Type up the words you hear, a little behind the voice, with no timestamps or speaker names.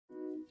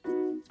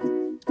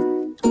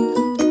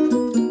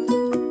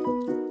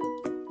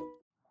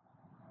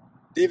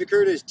David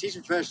Curtis,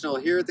 teaching professional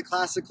here at the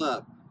Classic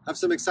Club. I have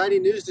some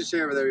exciting news to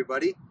share with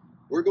everybody.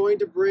 We're going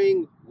to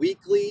bring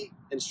weekly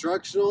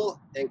instructional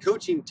and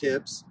coaching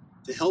tips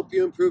to help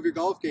you improve your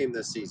golf game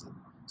this season.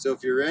 So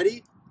if you're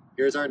ready,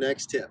 here's our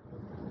next tip.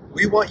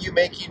 We want you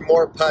making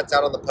more putts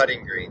out on the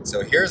putting green.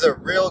 So here's a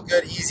real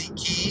good easy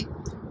key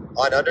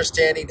on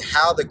understanding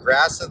how the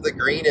grass of the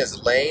green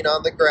is laying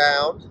on the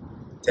ground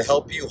to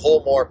help you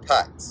hole more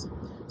putts.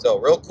 So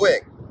real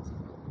quick,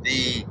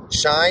 the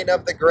shine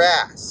of the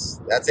grass,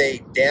 that's a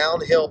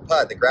downhill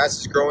putt. The grass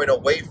is growing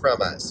away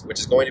from us, which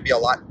is going to be a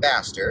lot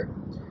faster.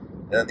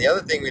 And then the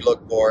other thing we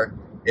look for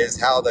is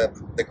how the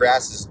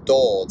grass is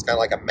dull. It's kind of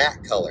like a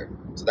matte color.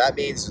 So that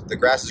means the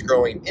grass is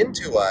growing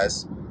into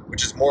us,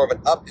 which is more of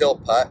an uphill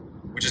putt,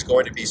 which is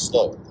going to be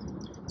slower.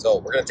 So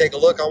we're going to take a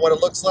look on what it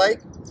looks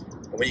like.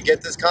 And when you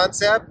get this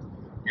concept,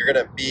 you're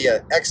going to be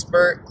an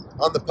expert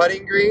on the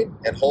putting green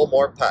and hole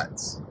more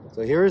putts.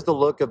 So here's the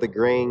look of the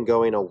green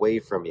going away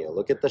from you.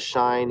 Look at the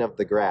shine of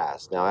the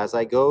grass. Now as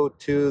I go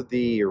to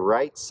the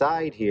right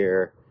side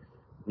here,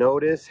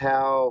 notice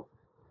how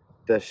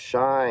the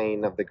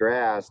shine of the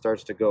grass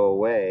starts to go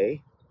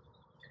away,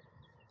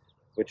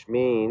 which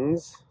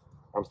means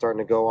I'm starting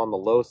to go on the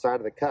low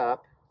side of the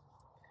cup,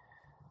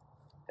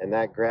 and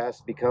that grass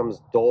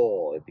becomes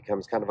dull. It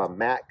becomes kind of a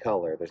matte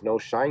color. There's no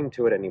shine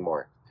to it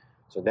anymore.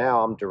 So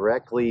now I'm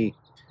directly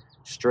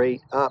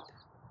straight up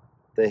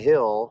the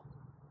hill,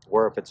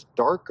 where if it's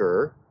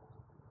darker,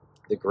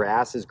 the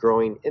grass is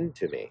growing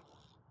into me.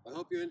 I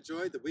hope you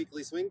enjoyed the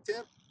weekly swing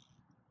tip.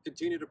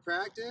 Continue to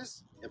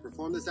practice and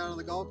perform this out on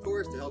the golf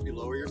course to help you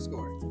lower your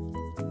score.